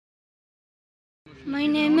My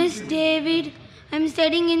name is David. I'm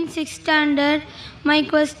studying in 6th standard. My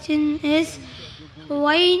question is,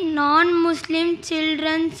 why non-Muslim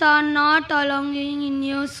children are not allowing in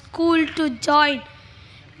your school to join?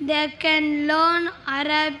 They can learn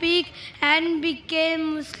Arabic and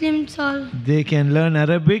become Muslims also. They can learn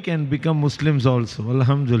Arabic and become Muslims also.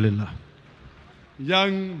 Alhamdulillah.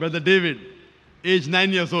 Young brother David, age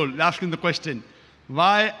 9 years old, asking the question,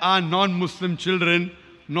 why are non-Muslim children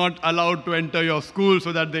not allowed to enter your school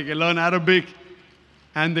so that they can learn Arabic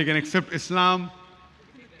and they can accept Islam?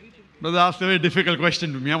 Brother asked a very difficult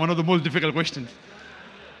question to me, one of the most difficult questions.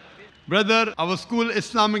 Brother, our school,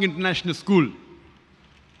 Islamic International School,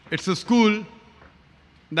 it's a school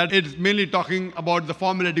that is mainly talking about the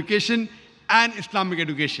formal education and Islamic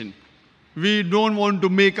education. We don't want to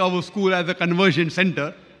make our school as a conversion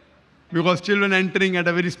center because children entering at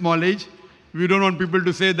a very small age, we don't want people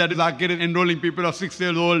to say that Zakir is enrolling people of 6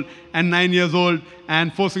 years old and 9 years old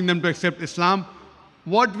and forcing them to accept Islam.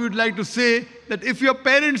 What we would like to say that if your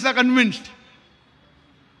parents are convinced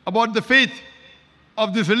about the faith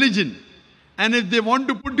of this religion and if they want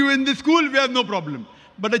to put you in this school, we have no problem.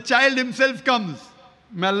 But a child himself comes,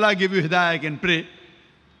 may Allah give you hidayah, I can pray.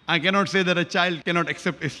 I cannot say that a child cannot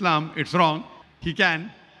accept Islam, it's wrong, he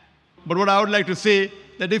can. But what I would like to say,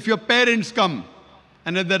 that if your parents come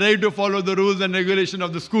and if they're ready to follow the rules and regulations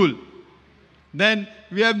of the school, then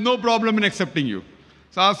we have no problem in accepting you.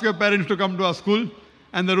 So ask your parents to come to our school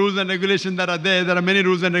and the rules and regulations that are there are many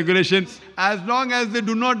rules and regulations. As long as they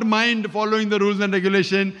do not mind following the rules and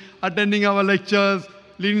regulations, attending our lectures,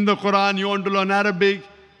 reading the Quran, you want to learn Arabic,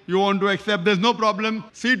 you want to accept, there's no problem.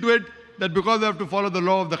 See to it that because they have to follow the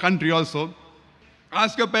law of the country also.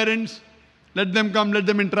 Ask your parents, let them come, let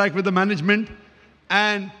them interact with the management,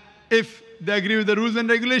 and if they agree with the rules and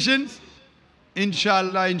regulations,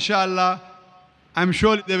 inshallah, I'm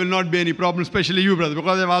sure there will not be any problem, especially you, brother,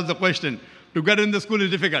 because I've asked the question. To get in the school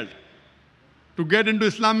is difficult. To get into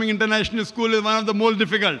Islamic International School is one of the most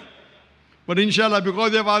difficult. But inshallah,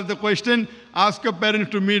 because you've asked the question, ask your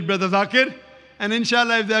parents to meet Brother Zakir. And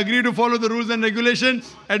inshallah, if they agree to follow the rules and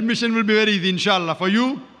regulations, admission will be very easy, inshallah. For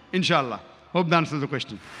you, inshallah. Hope that answers the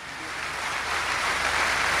question.